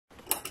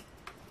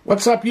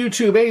What's up,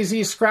 YouTube?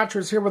 AZ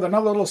Scratchers here with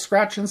another little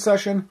scratching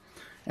session.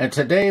 And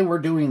today we're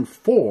doing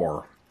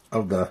 4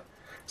 of the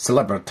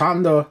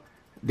Celebrando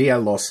Dia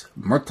los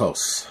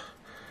Muertos,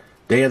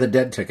 Day of the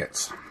Dead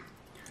tickets.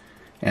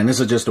 And this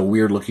is just a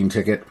weird looking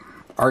ticket.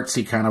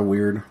 Artsy kind of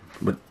weird,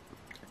 but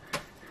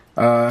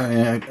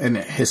an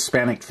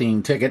Hispanic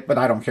themed ticket, but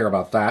I don't care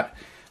about that.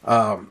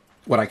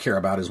 What I care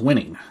about is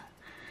winning.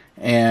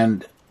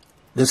 And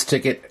this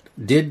ticket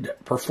did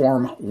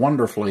perform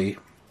wonderfully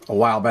a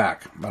while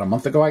back, about a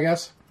month ago, I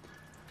guess.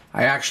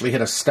 I actually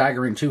hit a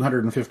staggering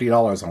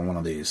 $250 on one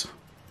of these.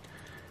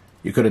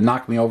 You could have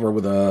knocked me over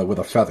with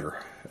a feather.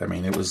 I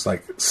mean, it was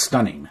like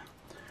stunning,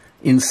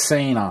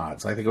 insane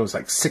odds. I think it was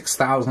like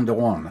 6,000 to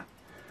 1.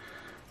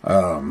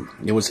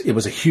 It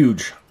was a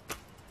huge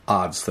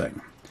odds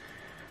thing.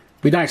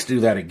 Be nice to do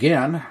that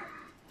again.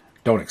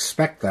 Don't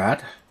expect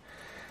that.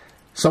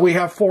 So we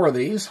have 4 of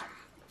these,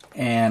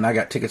 and I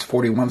got tickets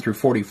 41 through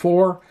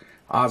 44.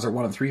 Odds are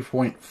 1 in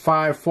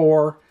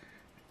 3.54,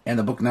 and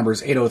the book number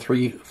is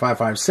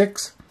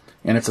 803556,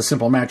 and it's a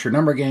simple match your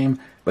number game,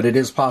 but it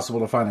is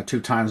possible to find a 2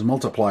 times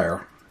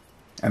multiplier.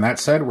 And that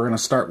said, we're going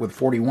to start with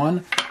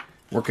 41,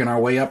 working our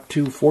way up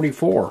to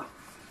 44.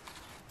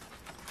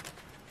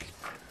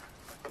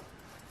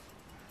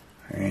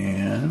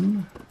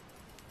 And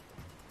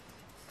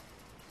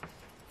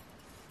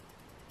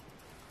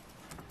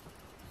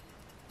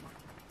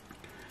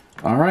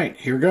all right,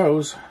 here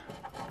goes.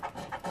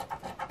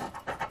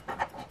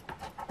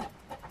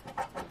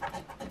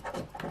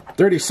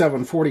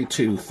 37,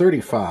 42,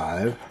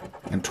 35,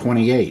 and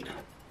 28.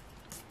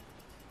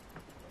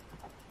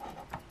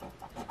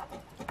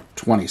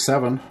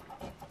 27,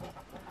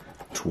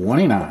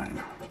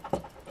 29,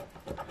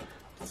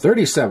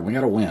 37, we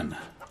got to win.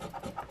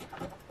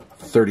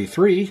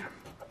 33,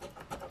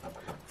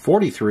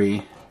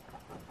 43,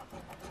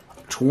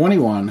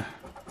 21,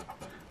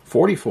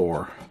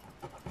 44,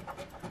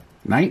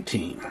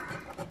 19,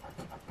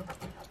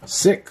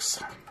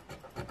 6,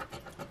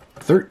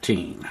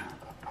 13,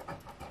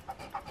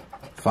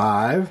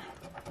 5,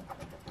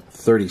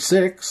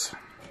 36,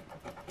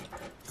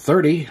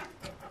 30,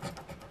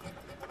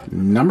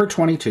 number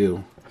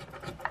 22,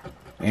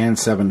 and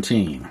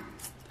 17.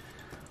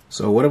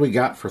 So what do we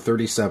got for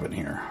 37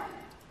 here?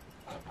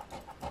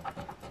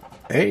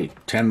 Hey,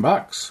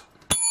 $10.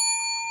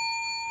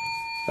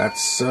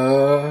 That's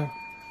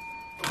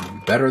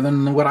better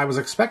than what I was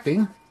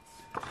expecting.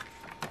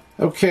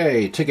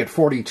 Okay, ticket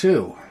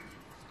 42.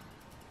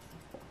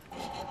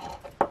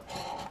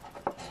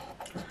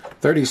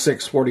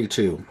 36,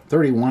 42,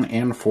 31,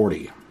 and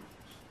 40.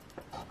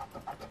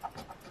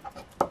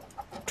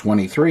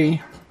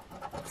 23,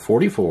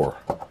 44,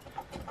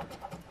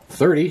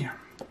 30,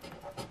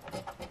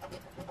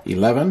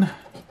 11,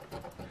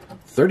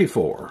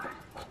 34,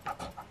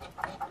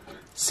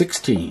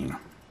 16,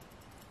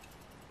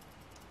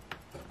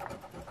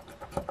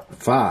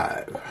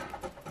 5,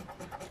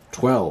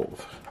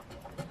 12,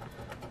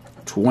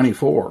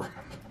 24,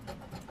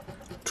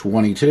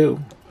 22,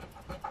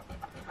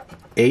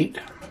 8,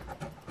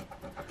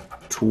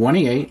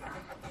 28,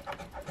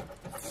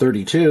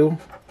 32,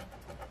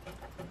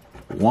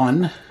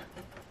 1,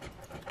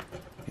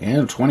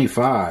 and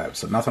 25.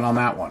 So nothing on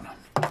that one.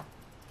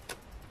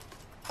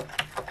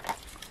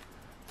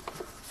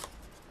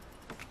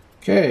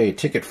 Okay,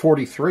 ticket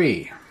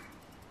 43.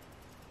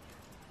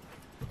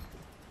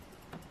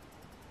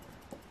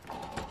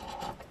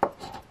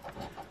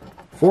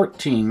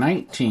 14,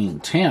 19,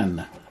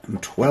 10,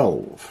 and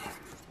 12.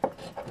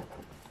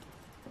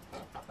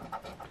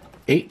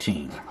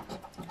 18,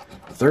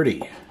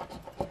 30,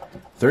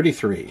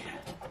 33,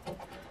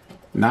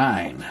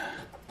 9,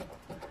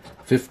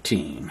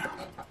 15,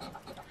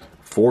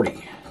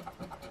 40,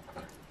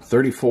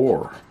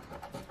 34,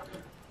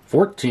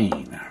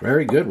 14.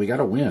 Very good, we got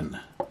a win.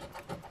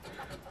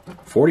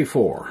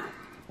 44,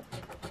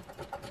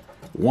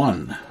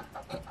 1,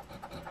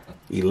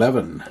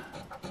 11,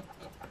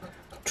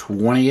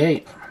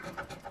 28,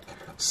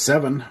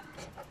 7,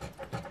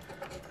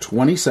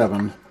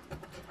 27,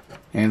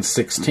 and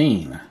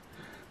 16.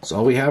 So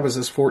all we have is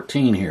this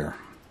 14 here.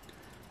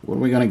 What are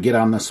we going to get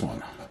on this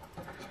one?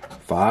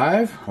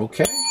 5,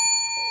 okay.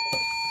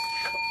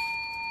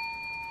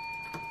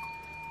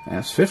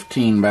 That's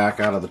 15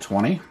 back out of the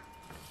 20.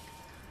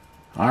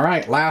 All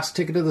right, last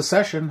ticket of the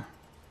session.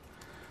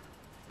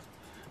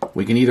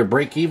 We can either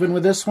break even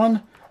with this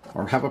one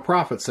or have a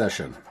profit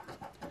session.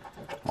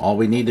 All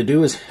we need to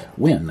do is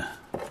win.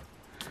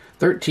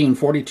 13,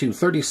 42,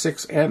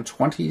 36, and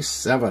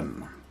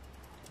 27.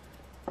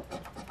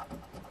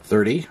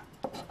 30,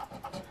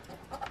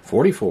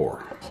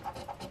 44,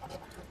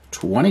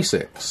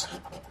 26,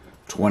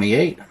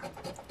 28,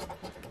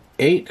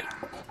 8,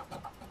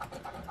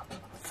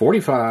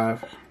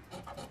 45,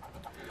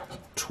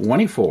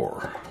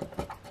 24,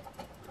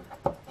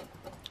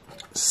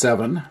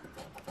 7,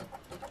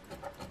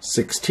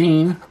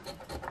 16,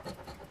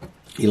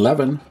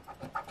 11,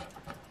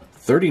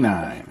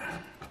 39,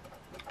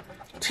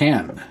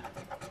 10,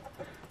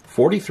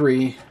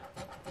 43,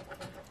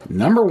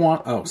 number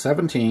 1,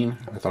 17,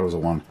 I thought it was a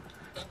 1,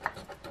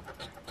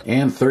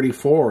 And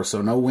 34,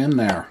 so no win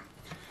there.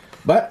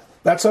 But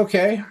that's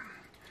okay.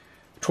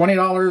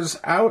 $20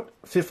 out,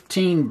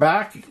 15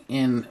 back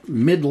in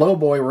mid-low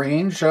boy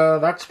range.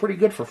 That's pretty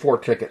good for 4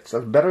 tickets.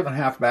 That's better than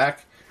half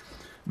back.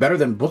 Better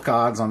than book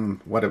odds on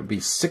what it would be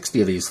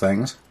 60 of these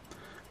things.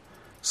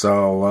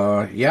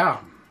 So, yeah.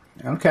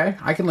 Okay,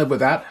 I can live with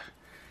that.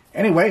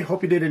 Anyway,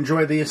 hope you did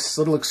enjoy this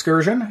little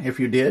excursion. If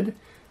you did,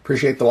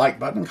 appreciate the like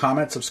button,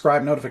 comment,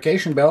 subscribe,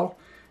 notification bell.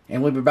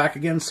 And we'll be back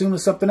again soon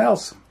with something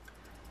else.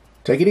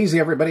 Take it easy,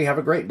 everybody. Have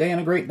a great day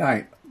and a great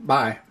night.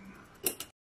 Bye.